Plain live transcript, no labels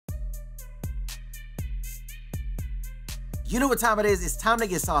You know what time it is? It's time to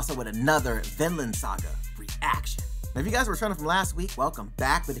get salsa with another Vinland Saga reaction. Now, if you guys were returning from last week, welcome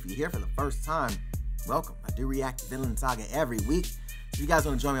back. But if you're here for the first time, welcome. I do react to Vinland Saga every week. So if you guys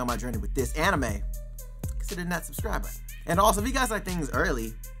want to join me on my journey with this anime, consider that subscribe button. And also, if you guys like things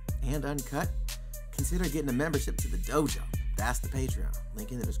early and uncut, consider getting a membership to the dojo. That's the Patreon.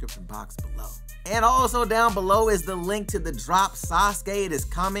 Link in the description box below. And also down below is the link to the drop Sasuke. It is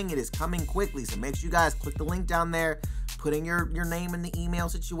coming. It is coming quickly. So make sure you guys click the link down there. Put in your name in the email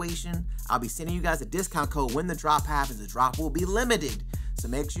situation. I'll be sending you guys a discount code when the drop happens. The drop will be limited. So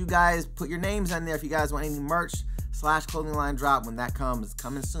make sure you guys put your names in there if you guys want any merch / clothing line drop when that comes. It's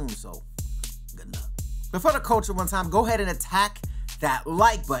coming soon, so good luck. Before the culture one time, go ahead and attack that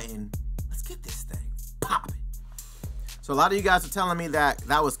like button. Let's get this thing popping. So a lot of you guys are telling me that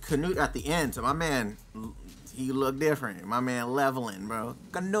was Canute at the end. So my man, he looked different. My man leveling, bro.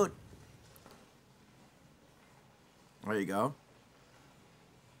 Canute. There you go.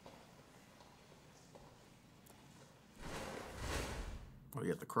 Oh, you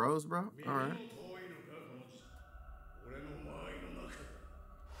got the crows, bro? All right.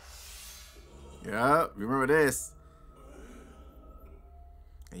 Yep, remember this.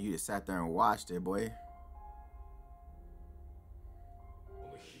 And you just sat there and watched it, boy.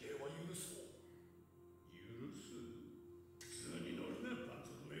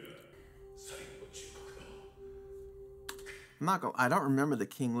 I don't remember the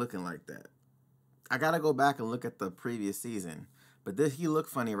king looking like that. I gotta go back and look at the previous season. But he look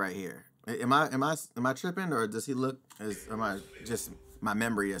funny right here. Am I tripping, or does he look am I just my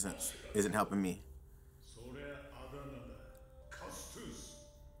memory isn't helping me?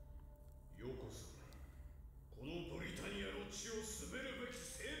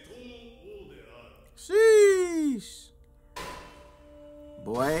 Sheesh.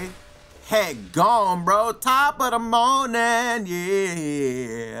 Boy. Head gone, bro. Top of the morning,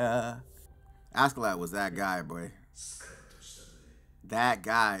 yeah. Askeladd was that guy, boy. That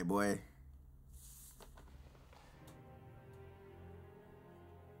guy, boy.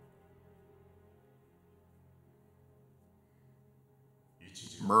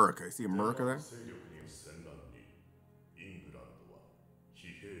 America. You see America there?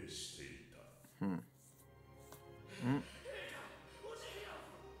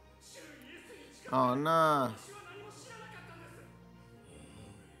 Oh, nah.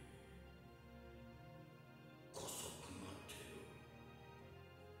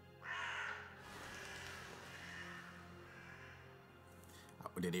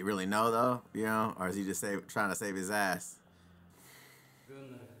 Did he really know, though? You know? Or is he just trying to save his ass?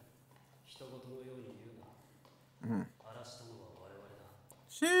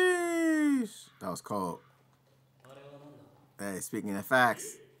 Sheesh. That was cold. Hey, speaking of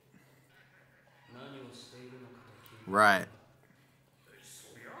facts. Right.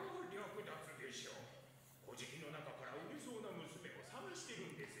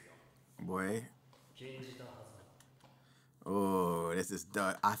 Boy. Oh, this is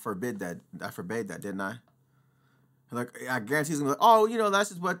done. I forbade that, didn't I? Like, I guarantee he's gonna be like, oh, you know, that's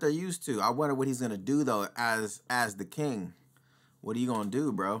just what they're used to. I wonder what he's gonna do though, as the king. What are you gonna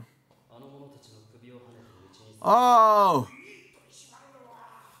do, bro? Oh.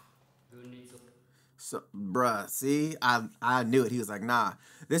 So, bruh, see, I knew it. He was like, nah,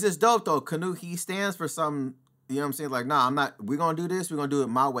 this is dope though. Canute, he stands for some, you know what I'm saying? Like, nah, we're gonna do this. We're gonna do it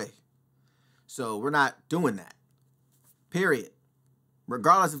my way. So we're not doing that. Period.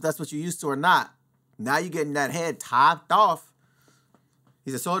 Regardless if that's what you're used to or not. Now you're getting that head topped off.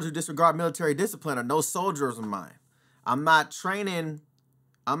 He's a soldier who disregards military discipline, or no soldiers of mine. I'm not training,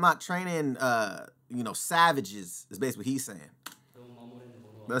 you know, savages, is basically what he's saying.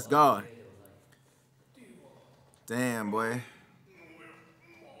 Let's go. Damn, boy.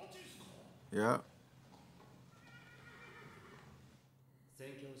 Yeah.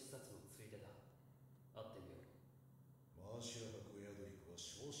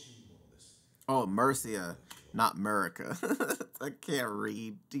 Oh, Mercia, not America. I can't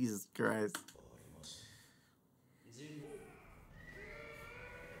read. Jesus Christ.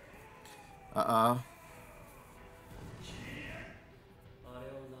 Uh-oh.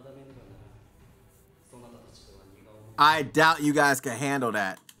 I doubt you guys can handle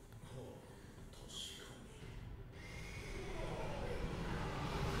that.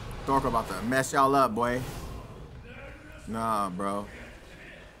 Thorko about to mess y'all up, boy. Nah, bro.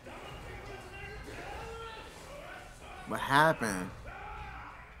 What happened?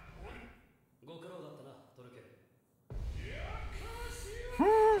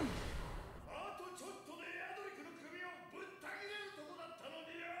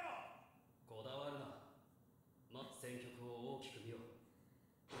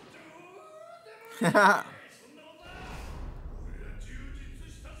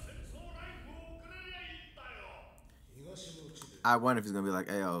 I wonder if he's gonna be like,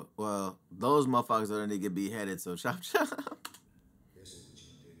 hey, yo, well, those motherfuckers don't need to get beheaded, so chop chop.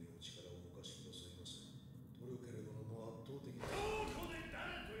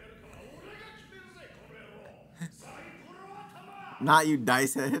 Not you,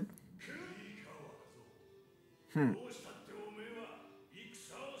 dice head.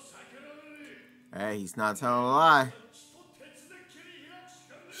 Hey, he's not telling a lie.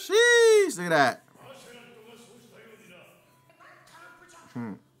 Sheesh, look at that.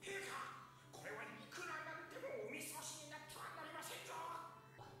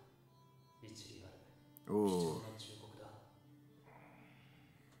 Ooh.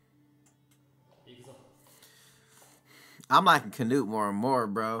 I'm liking Canute more and more,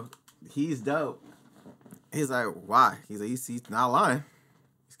 bro. He's dope. He's like, why? He's like, he's not lying.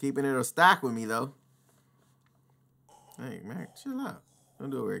 He's keeping it a stack with me, though. Hey, man, chill out. Don't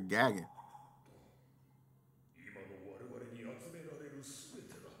do it weird gagging.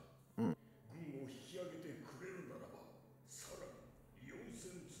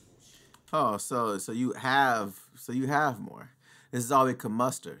 Oh, so you have more. This is all we can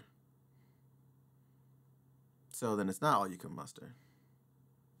muster. So then it's not all you can muster.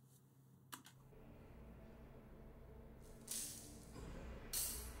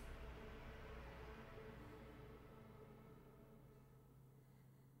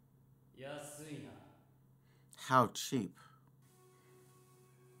 How cheap?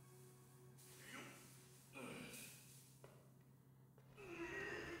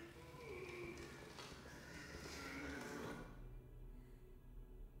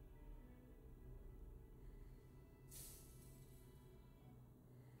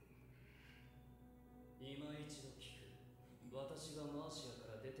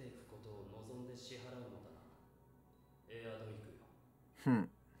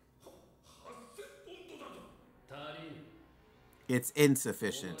 It's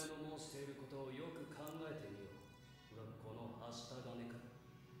insufficient.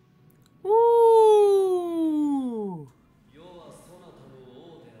 Ooh.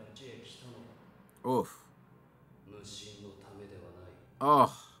 Oof.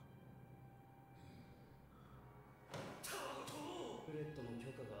 Oh.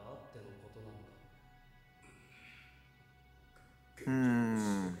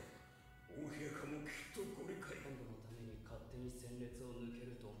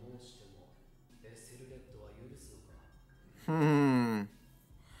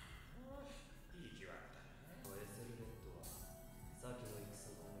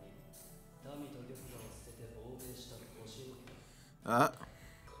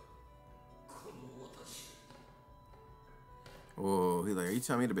 Oh, he's like, are you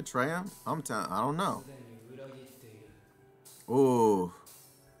telling me to betray him? I'm telling, I don't know. Oh.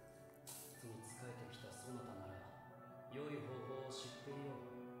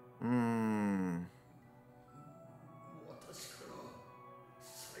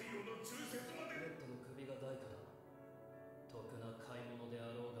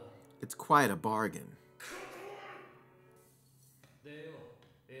 It's quite a bargain.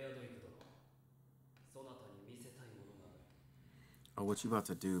 Oh, what you about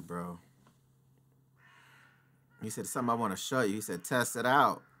to do, bro? He said, something I want to show you. He said, test it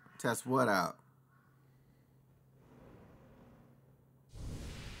out. Test what out?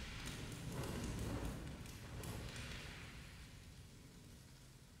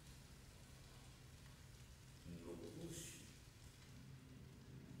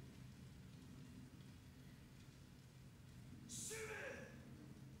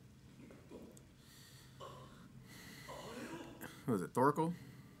 Who was it, Thorkel?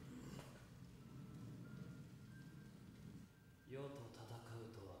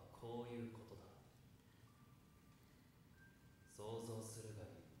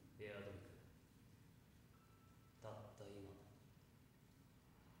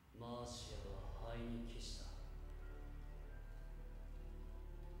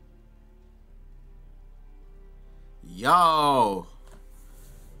 Yo!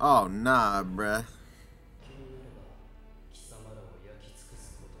 Oh, nah, bruh.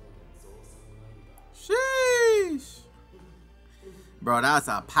 Sheesh! Bro, that's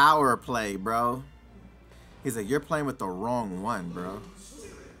a power play, bro. He's like, you're playing with the wrong one, bro.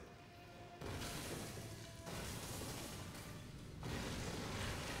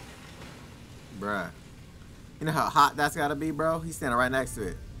 Bruh. You know how hot that's gotta be, bro? He's standing right next to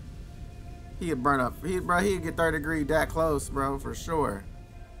it. He could burn up. He'd get 3rd degree that close, bro, for sure.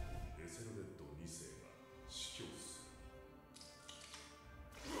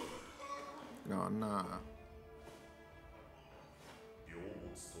 Oh, nah. 病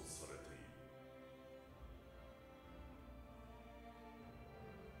没とされている。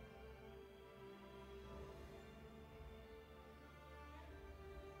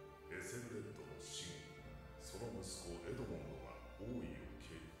エセルレッドの死後、その息子エドモンドが王位を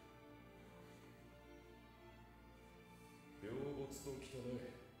蹴る。病没と汚い。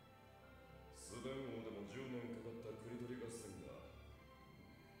スベン王でも10年かかった国取り合戦が。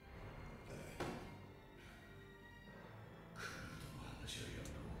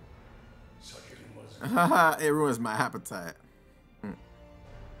It ruins my appetite.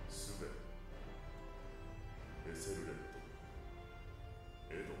 スベン、エセルレッ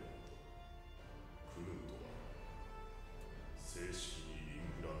ド、エドモンド、クルートは正式にイ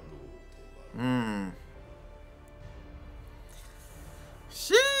ングランド王となる。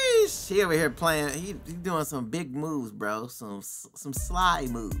Sheesh. He over here playing. He doing some big moves, bro. Some sly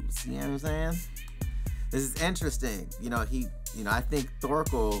moves. You know what I'm saying? This is interesting. I think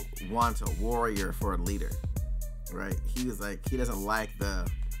Thorkel wants a warrior for a leader, right? He was like, he doesn't like the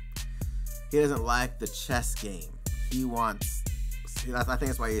chess game. He wants. I think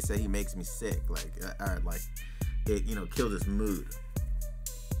that's why he said he makes me sick. It kills his mood.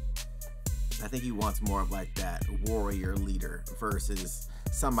 I think he wants more of like that warrior leader versus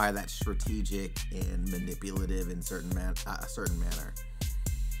somebody that's strategic and manipulative in a certain manner.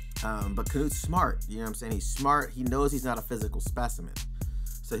 But Knut's smart, you know what I'm saying? He's smart. He knows he's not a physical specimen.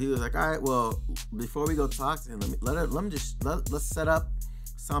 So he was like, all right, well, before we go talk to him, let's set up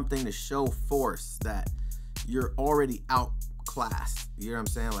something to show force that you're already outclassed. You know what I'm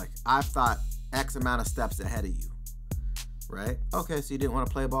saying? Like, I've thought X amount of steps ahead of you, right? Okay, so you didn't want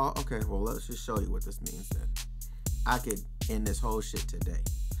to play ball? Okay, well, let's just show you what this means then. I could end this whole shit today.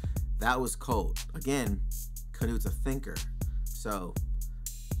 That was cold. Again, Knut's a thinker. So,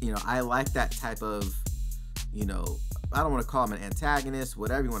 I like that type of, I don't want to call him an antagonist,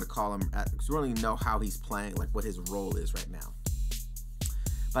 whatever you want to call him, because we don't really know how he's playing, like what his role is right now.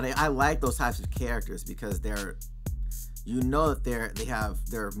 But I like those types of characters because they're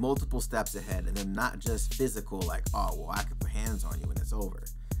multiple steps ahead, and they're not just physical, like, oh, well, I can put hands on you and it's over.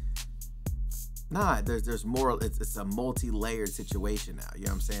 Nah, there's more. It's a multi-layered situation now. You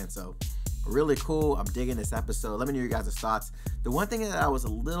know what I'm saying? So, really cool. I'm digging this episode. Let me know your guys' thoughts. The one thing that I was a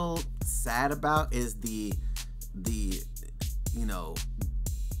little sad about is the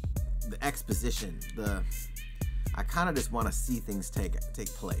exposition. I kind of just want to see things take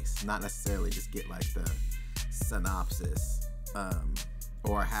place, not necessarily just get like the synopsis,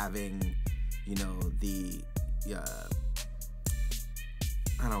 or having,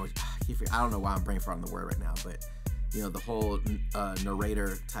 I don't know why I'm brain farting the word right now, but the whole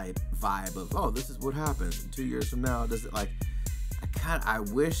narrator type vibe of, oh, this is what happens 2 years from now. Does it, like, I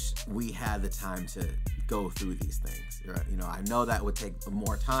wish we had the time to go through these things. I know that would take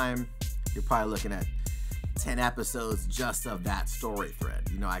more time. You're probably looking at 10 episodes just of that story thread.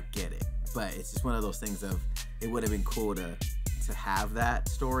 I get it, but it's just one of those things of, it would have been cool to have that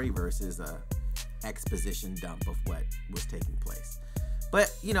story versus a exposition dump of what was taking place.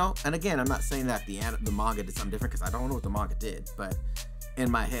 But, and again, I'm not saying that the manga did something different, because I don't know what the manga did, but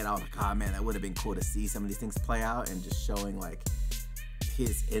in my head, I was like, oh man, that would have been cool to see some of these things play out, and just showing like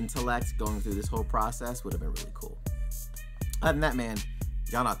his intellect going through this whole process would have been really cool. Other than that, man,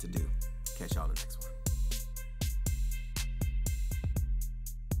 y'all know what to do. Catch y'all in the next one.